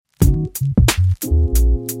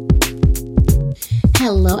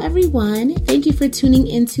Hello, everyone. Thank you for tuning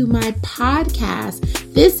into my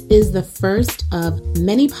podcast. This is the first of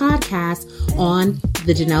many podcasts on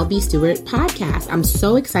the Janelle B. Stewart podcast. I'm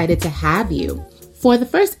so excited to have you. For the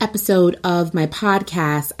first episode of my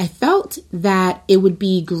podcast, I felt that it would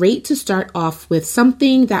be great to start off with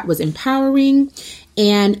something that was empowering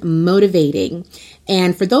and motivating.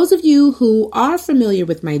 And for those of you who are familiar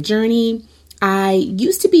with my journey, I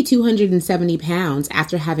used to be 270 pounds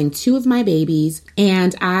after having two of my babies,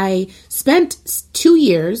 and I spent 2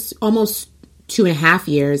 years, almost 2.5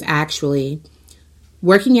 years actually,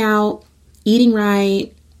 working out, eating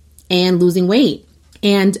right, and losing weight.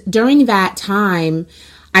 And during that time,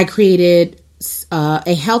 I created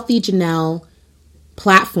a Healthy Janelle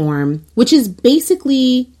platform, which is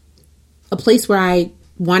basically a place where I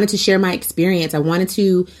wanted to share my experience. I wanted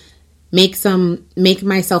to make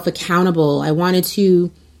myself accountable. I wanted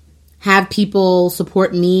to have people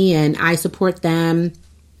support me and I support them.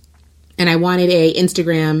 And I wanted a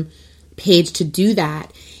Instagram page to do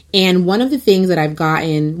that. And one of the things that I've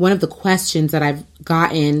gotten, one of the questions that I've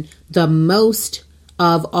gotten the most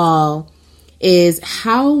of all is,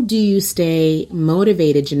 how do you stay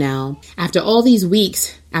motivated, Janelle? After all these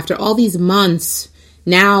weeks, after all these months,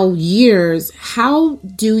 now years, how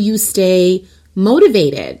do you stay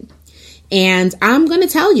motivated? And I'm going to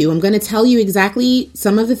tell you exactly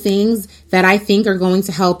some of the things that I think are going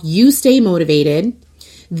to help you stay motivated.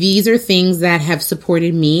 These are things that have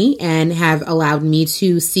supported me and have allowed me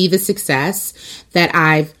to see the success that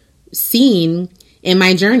I've seen in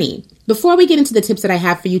my journey. Before we get into the tips that I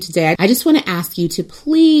have for you today, I just want to ask you to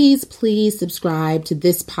please subscribe to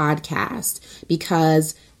this podcast,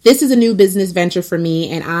 because this is a new business venture for me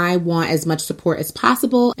and I want as much support as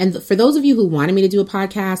possible. And for those of you who wanted me to do a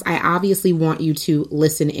podcast, I obviously want you to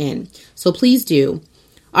listen in. So please do.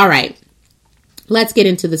 All right, let's get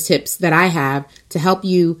into the tips that I have to help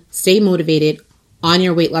you stay motivated on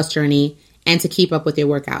your weight loss journey and to keep up with your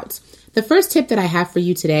workouts. The first tip that I have for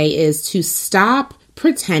you today is to stop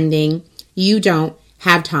pretending you don't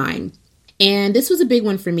have time. And this was a big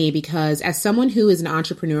one for me because as someone who is an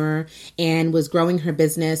entrepreneur and was growing her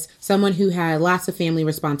business, someone who had lots of family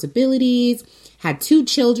responsibilities, had 2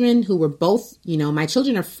 children who were both, my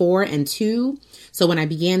children are 4 and 2. So when I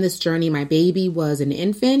began this journey, my baby was an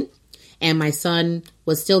infant and my son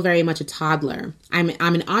was still very much a toddler. I'm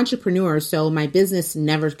an entrepreneur, so my business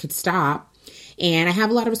never could stop. And I have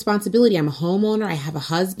a lot of responsibility. I'm a homeowner. I have a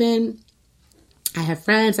husband. I have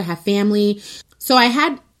friends. I have family. So I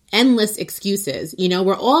had endless excuses.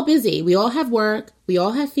 We're all busy. We all have work. We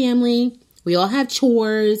all have family. We all have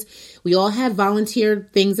chores. We all have volunteer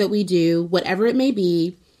things that we do, whatever it may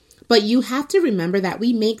be. But you have to remember that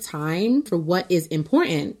we make time for what is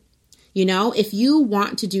important. If you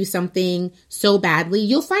want to do something so badly,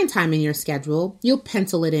 you'll find time in your schedule. You'll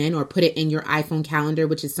pencil it in or put it in your iPhone calendar,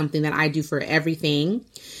 which is something that I do for everything.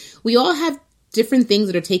 We all have different things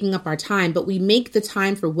that are taking up our time, but we make the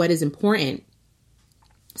time for what is important.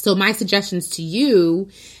 So my suggestions to you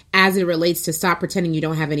as it relates to stop pretending you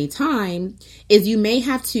don't have any time is you may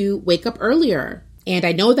have to wake up earlier. And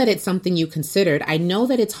I know that it's something you considered. I know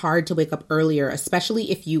that it's hard to wake up earlier,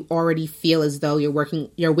 especially if you already feel as though you're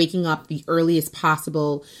waking up the earliest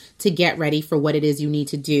possible to get ready for what it is you need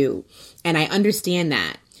to do. And I understand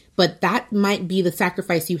that. But that might be the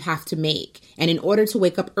sacrifice you have to make. And in order to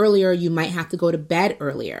wake up earlier, you might have to go to bed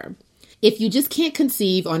earlier. If you just can't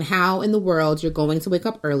conceive on how in the world you're going to wake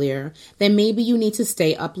up earlier, then maybe you need to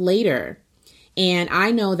stay up later. And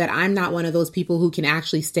I know that I'm not one of those people who can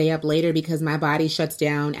actually stay up later because my body shuts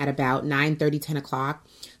down at about 9:30, 10 o'clock.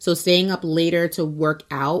 So staying up later to work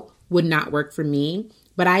out would not work for me.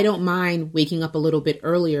 But I don't mind waking up a little bit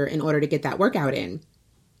earlier in order to get that workout in.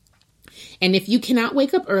 And if you cannot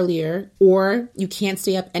wake up earlier or you can't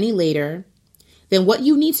stay up any later, then what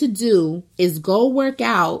you need to do is go work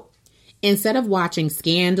out instead of watching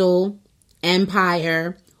Scandal,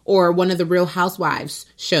 Empire, or one of the Real Housewives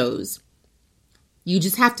shows. You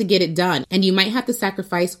just have to get it done. And you might have to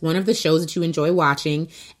sacrifice one of the shows that you enjoy watching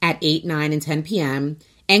at 8, 9, and 10 p.m.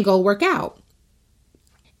 and go work out.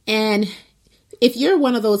 And if you're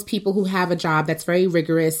one of those people who have a job that's very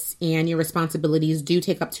rigorous and your responsibilities do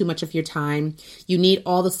take up too much of your time, you need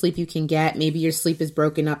all the sleep you can get. Maybe your sleep is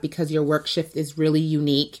broken up because your work shift is really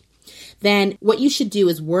unique. Then what you should do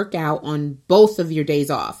is work out on both of your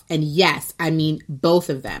days off. And yes, I mean both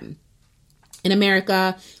of them. In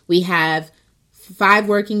America, we have 5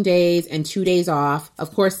 working days and 2 days off.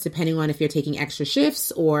 Of course, depending on if you're taking extra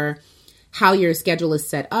shifts or how your schedule is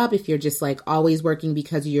set up. If you're just like always working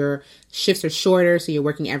because your shifts are shorter, so you're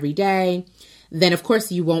working every day, then of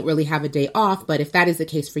course you won't really have a day off. But if that is the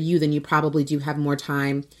case for you, then you probably do have more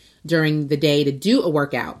time during the day to do a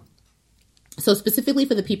workout. So specifically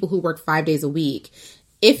for the people who work 5 days a week,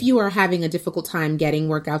 if you are having a difficult time getting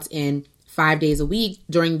workouts in 5 days a week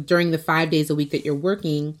during the 5 days a week that you're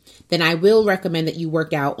working, then I will recommend that you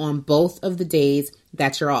work out on both of the days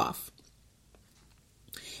that you're off.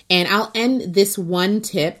 And I'll end this one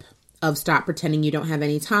tip of stop pretending you don't have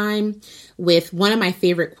any time with one of my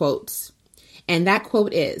favorite quotes. And that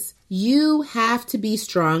quote is, "You have to be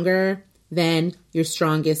stronger than your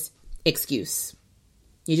strongest excuse."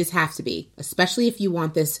 You just have to be, especially if you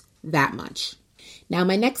want this that much. Now,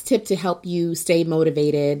 my next tip to help you stay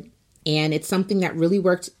motivated, and it's something that really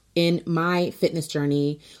worked in my fitness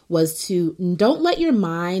journey, was to don't let your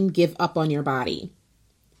mind give up on your body.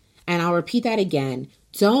 And I'll repeat that again.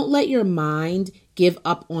 Don't let your mind give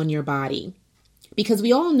up on your body. Because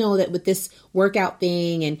we all know that with this workout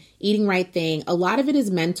thing and eating right thing, a lot of it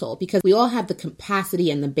is mental, because we all have the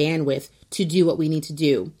capacity and the bandwidth to do what we need to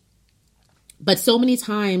do. But so many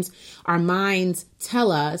times our minds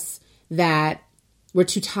tell us that we're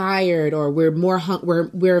too tired, or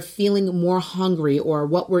we're feeling more hungry, or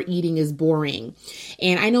what we're eating is boring.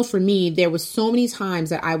 And I know for me, there was so many times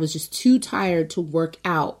that I was just too tired to work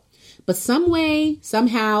out. But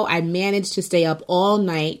somehow I managed to stay up all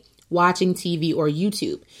night watching TV or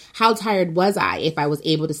YouTube. How tired was I if I was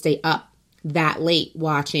able to stay up that late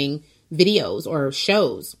watching videos or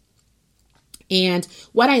shows? And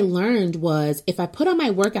what I learned was if I put on my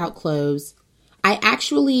workout clothes, I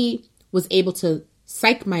actually was able to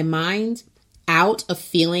psych my mind out of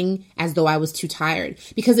feeling as though I was too tired,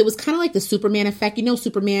 because it was kind of like the Superman effect. You know,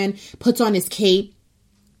 Superman puts on his cape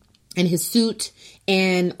and his suit,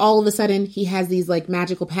 and all of a sudden he has these like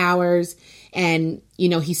magical powers, and you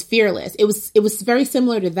know, he's fearless. It was very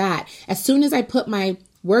similar to that. As soon as I put my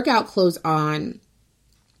workout clothes on,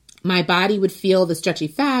 my body would feel the stretchy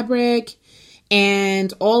fabric,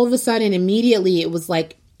 and all of a sudden, immediately, it was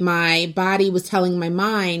like my body was telling my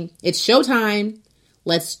mind, it's showtime.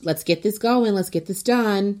 Let's get this going. Let's get this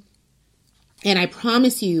done. And I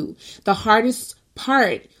promise you, the hardest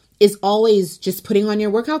part is always just putting on your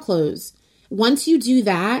workout clothes. Once you do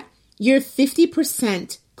that, you're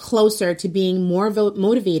 50% closer to being more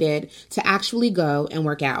motivated to actually go and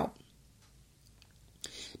work out.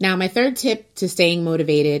 Now, my third tip to staying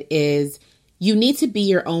motivated is you need to be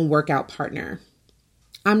your own workout partner.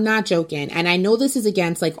 I'm not joking. And I know this is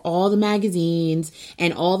against like all the magazines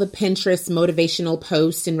and all the Pinterest motivational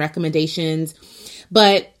posts and recommendations,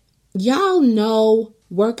 but y'all know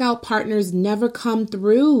workout partners never come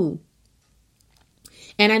through.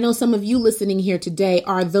 And I know some of you listening here today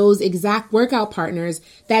are those exact workout partners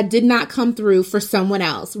that did not come through for someone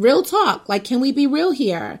else. Real talk. Like, can we be real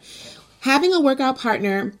here? Having a workout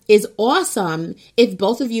partner is awesome if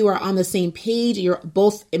both of you are on the same page, you're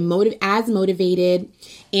both as motivated,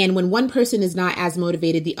 and when one person is not as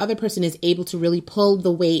motivated, the other person is able to really pull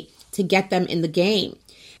the weight to get them in the game.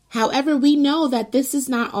 However, we know that this is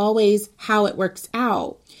not always how it works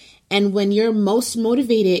out. And when you're most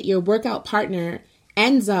motivated, your workout partner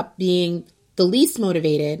ends up being the least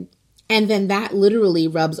motivated, and then that literally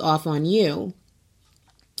rubs off on you.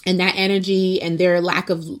 And that energy and their lack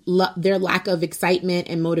of excitement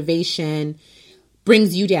and motivation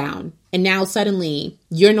brings you down. And now suddenly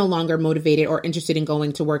you're no longer motivated or interested in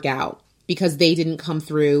going to work out because they didn't come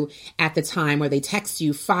through at the time, or they text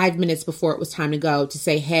you 5 minutes before it was time to go to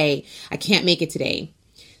say, hey, I can't make it today.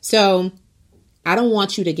 So I don't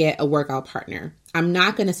want you to get a workout partner. I'm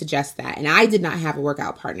not going to suggest that. And I did not have a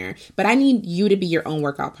workout partner, but I need you to be your own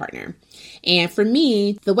workout partner. And for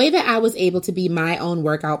me, the way that I was able to be my own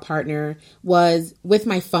workout partner was with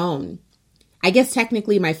my phone. I guess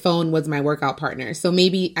technically my phone was my workout partner. So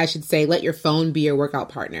maybe I should say, let your phone be your workout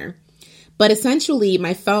partner. But essentially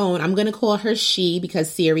my phone, I'm going to call her she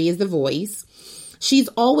because Siri is the voice. She's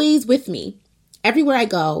always with me. Everywhere I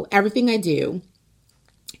go, everything I do,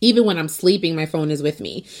 even when I'm sleeping, my phone is with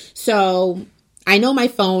me. So I know my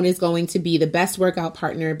phone is going to be the best workout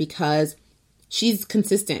partner because she's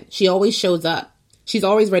consistent. She always shows up. She's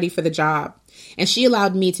always ready for the job. And she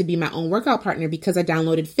allowed me to be my own workout partner because I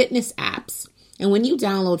downloaded fitness apps. And when you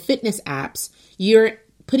download fitness apps, you're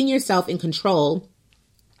putting yourself in control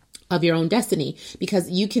of your own destiny, because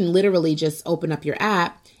you can literally just open up your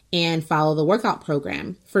app and follow the workout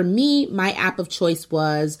program. For me, my app of choice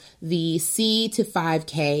was the C to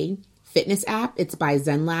 5K fitness app. It's by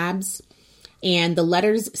Zen Labs. And the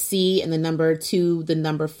letters C and the number 2, the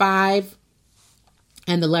number 5,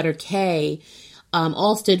 and the letter K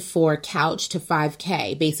all stood for couch to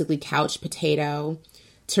 5K, basically couch potato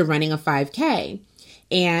to running a 5K.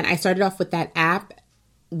 And I started off with that app.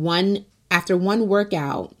 After one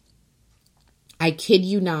workout, I kid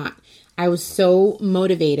you not, I was so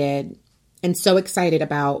motivated and so excited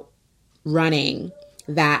about running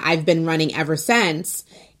that I've been running ever since.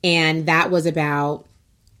 And that was about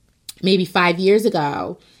maybe 5 years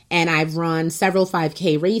ago. And I've run several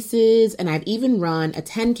 5K races, and I've even run a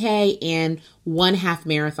 10K and 1 half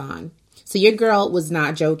marathon. So your girl was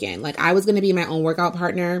not joking. Like, I was going to be my own workout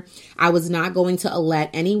partner. I was not going to let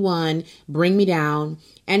anyone bring me down,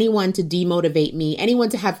 anyone to demotivate me, anyone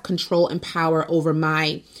to have control and power over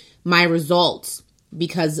my results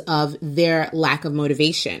because of their lack of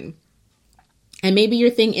motivation. And maybe your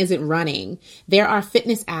thing isn't running. There are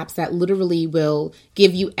fitness apps that literally will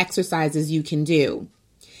give you exercises you can do.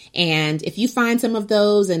 And if you find some of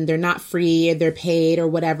those and they're not free or they're paid or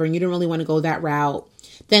whatever, and you don't really want to go that route,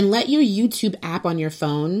 then let your YouTube app on your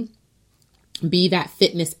phone be that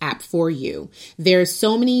fitness app for you. There's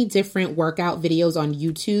so many different workout videos on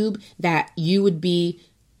YouTube that it would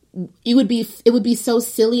be so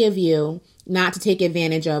silly of you not to take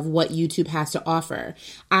advantage of what YouTube has to offer.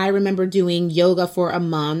 I remember doing yoga for a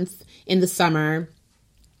month in the summer.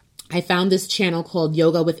 I found this channel called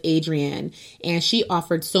Yoga with Adriene, and she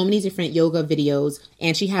offered so many different yoga videos,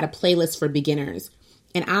 and she had a playlist for beginners.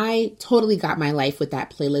 And I totally got my life with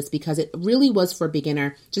that playlist because it really was for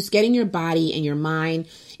beginner, just getting your body and your mind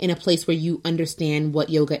in a place where you understand what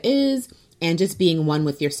yoga is and just being one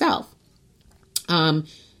with yourself.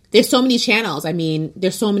 There's so many channels. I mean,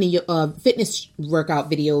 there's so many fitness workout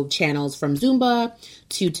video channels, from Zumba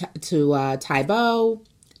to Tae Bo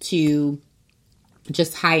to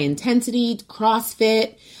just high intensity,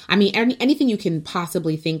 CrossFit. I mean, anything you can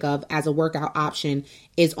possibly think of as a workout option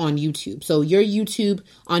is on YouTube. So your YouTube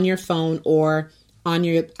on your phone or on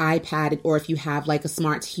your iPad, or if you have like a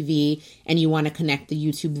smart TV and you want to connect the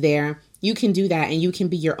YouTube there, you can do that, and you can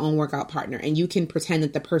be your own workout partner, and you can pretend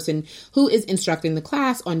that the person who is instructing the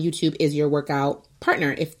class on YouTube is your workout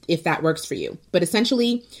partner if that works for you. But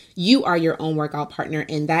essentially, you are your own workout partner,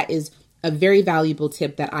 and that is a very valuable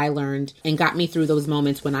tip that I learned and got me through those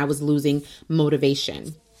moments when I was losing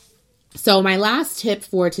motivation. So my last tip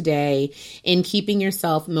for today in keeping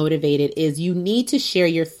yourself motivated is you need to share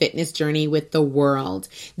your fitness journey with the world.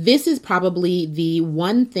 This is probably the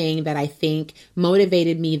one thing that I think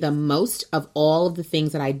motivated me the most of all of the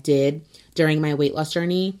things that I did during my weight loss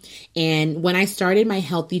journey. And when I started my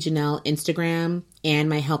Healthy Janelle Instagram and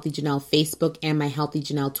my Healthy Janelle Facebook and my Healthy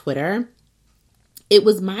Janelle Twitter, it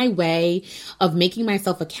was my way of making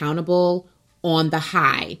myself accountable on the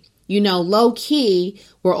high. You know, low key,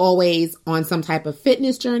 we're always on some type of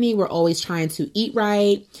fitness journey. We're always trying to eat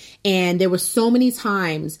right. And there were so many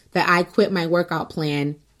times that I quit my workout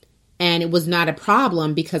plan, and it was not a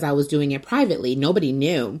problem because I was doing it privately. Nobody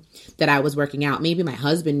knew that I was working out. Maybe my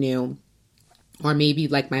husband knew, or maybe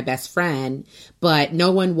like my best friend, but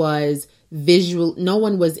no one was visual. No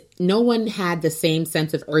one had the same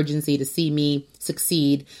sense of urgency to see me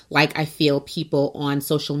succeed like I feel people on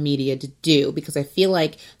social media to do, because I feel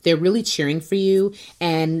like they're really cheering for you.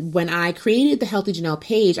 And when I created the Healthy Janelle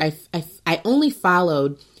page, I only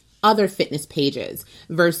followed other fitness pages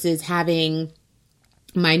versus having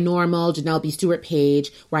my normal Janelle B. Stewart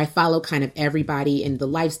page where I follow kind of everybody in the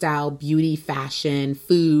lifestyle, beauty, fashion,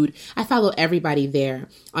 food. I follow everybody there.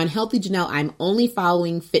 On Healthy Janelle, I'm only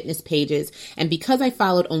following fitness pages. And because I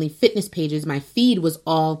followed only fitness pages, my feed was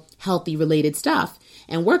all healthy related stuff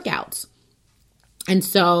and workouts. And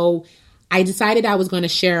so I decided I was going to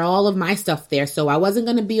share all of my stuff there. So I wasn't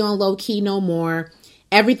going to be on low key no more.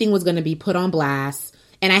 Everything was going to be put on blast.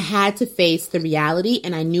 And I had to face the reality,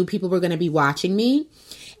 and I knew people were going to be watching me,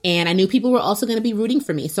 and I knew people were also going to be rooting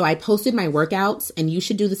for me. So I posted my workouts, and you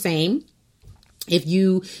should do the same. If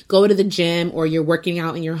you go to the gym or you're working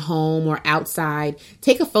out in your home or outside,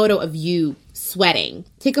 take a photo of you sweating.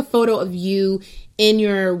 Take a photo of you in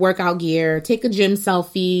your workout gear. Take a gym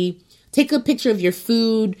selfie. Take a picture of your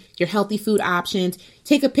food, your healthy food options.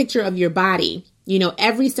 Take a picture of your body. You know,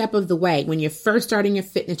 every step of the way, when you're first starting your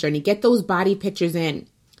fitness journey, get those body pictures in,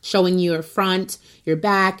 showing your front, your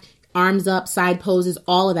back, arms up, side poses,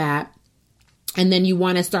 all of that. And then you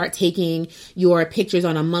want to start taking your pictures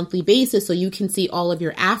on a monthly basis so you can see all of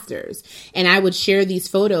your afters. And I would share these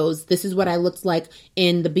photos. This is what I looked like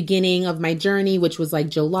in the beginning of my journey, which was like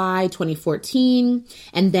July 2014.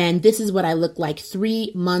 And then this is what I looked like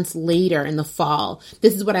 3 months later in the fall.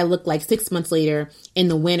 This is what I looked like 6 months later in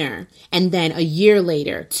the winter. And then a year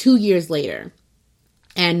later, 2 years later.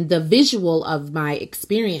 And the visual of my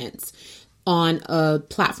experience on a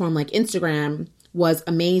platform like Instagram was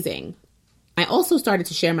amazing. I also started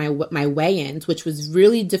to share my weigh-ins, which was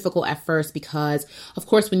really difficult at first because, of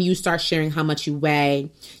course, when you start sharing how much you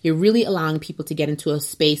weigh, you're really allowing people to get into a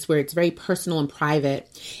space where it's very personal and private.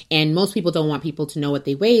 And most people don't want people to know what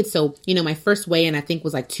they weighed. So, my first weigh-in, I think,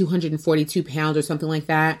 was like 242 pounds or something like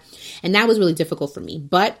that. And that was really difficult for me.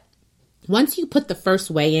 But once you put the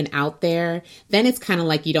first weigh-in out there, then it's kind of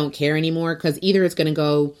like you don't care anymore, because either it's going to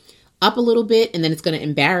go up a little bit and then it's going to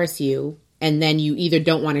embarrass you. And then you either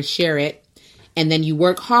don't want to share it, and then you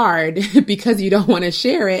work hard because you don't want to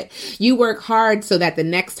share it. You work hard so that the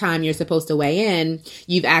next time you're supposed to weigh in,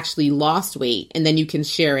 you've actually lost weight, and then you can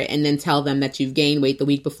share it and then tell them that you've gained weight the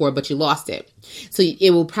week before, but you lost it. So it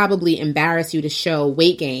will probably embarrass you to show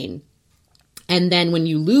weight gain. And then when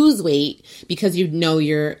you lose weight, because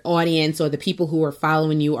your audience or the people who are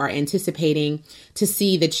following you are anticipating to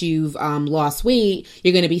see that you've lost weight,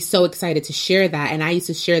 you're going to be so excited to share that. And I used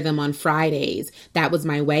to share them on Fridays. That was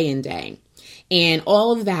my weigh-in day. And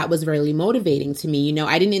all of that was really motivating to me.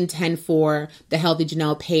 I didn't intend for the Healthy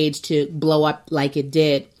Janelle page to blow up like it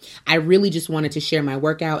did. I really just wanted to share my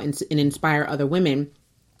workout and inspire other women.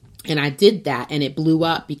 And I did that, and it blew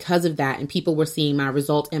up because of that. And people were seeing my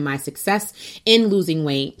result and my success in losing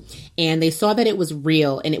weight. And they saw that it was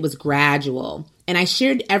real and it was gradual. And I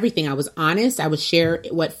shared everything. I was honest. I would share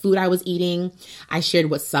what food I was eating. I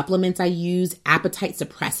shared what supplements I used, appetite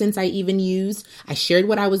suppressants I even used. I shared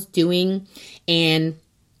what I was doing. And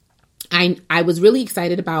I was really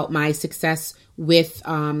excited about my success with,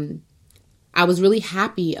 I was really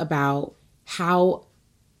happy about how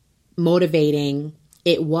motivating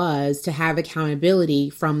it was to have accountability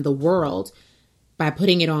from the world by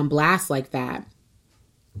putting it on blast like that.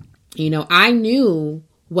 I knew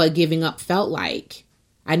what giving up felt like.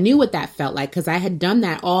 I knew what that felt like because I had done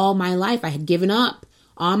that all my life. I had given up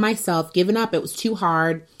on myself, given up. It was too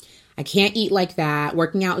hard. I can't eat like that.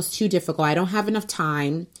 Working out is too difficult. I don't have enough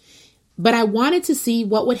time. But I wanted to see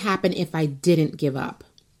what would happen if I didn't give up.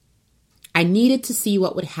 I needed to see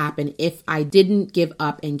what would happen if I didn't give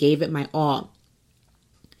up and gave it my all.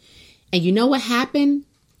 And you know what happened?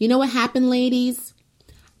 You know what happened, ladies?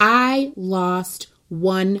 I lost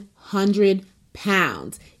 100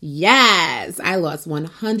 pounds. Yes, I lost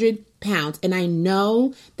 100 pounds. And I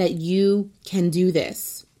know that you can do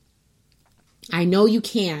this. I know you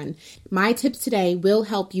can. My tips today will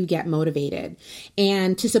help you get motivated.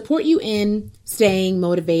 And to support you in staying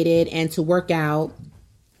motivated and to work out,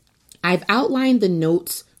 I've outlined the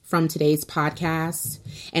notes from today's podcast,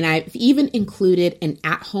 and I've even included an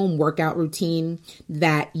at-home workout routine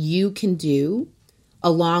that you can do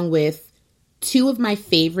along with 2 of my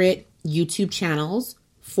favorite YouTube channels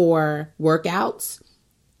for workouts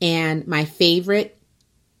and my favorite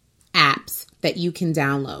apps that you can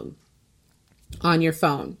download on your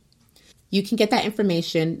phone. You can get that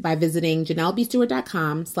information by visiting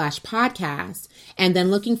JanelleBStewart.com/podcast and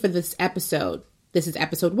then looking for this episode. This is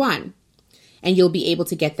episode 1. And you'll be able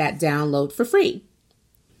to get that download for free.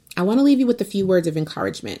 I want to leave you with a few words of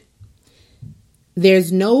encouragement.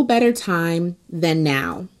 There's no better time than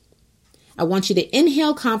now. I want you to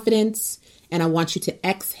inhale confidence, and I want you to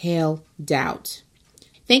exhale doubt.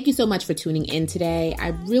 Thank you so much for tuning in today. I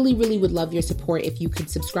really, really would love your support if you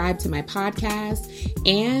could subscribe to my podcast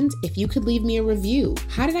and if you could leave me a review.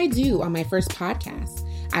 How did I do on my first podcast?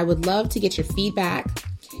 I would love to get your feedback.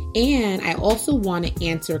 And I also want to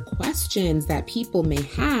answer questions that people may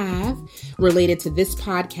have related to this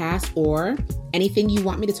podcast or anything you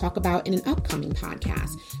want me to talk about in an upcoming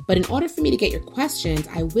podcast. But in order for me to get your questions,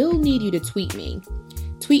 I will need you to tweet me.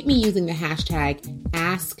 Tweet me using the hashtag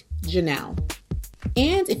AskJanelle.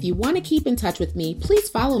 And if you want to keep in touch with me, please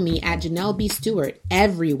follow me at Janelle B. Stewart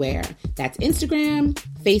everywhere. That's Instagram,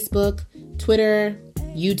 Facebook, Twitter,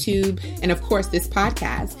 YouTube, and of course this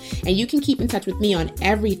podcast. And you can keep in touch with me on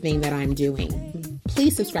everything that I'm doing.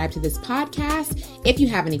 Please subscribe to this podcast. If you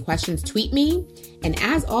have any questions, tweet me. And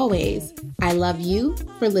as always, I love you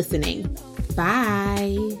for listening.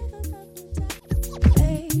 Bye.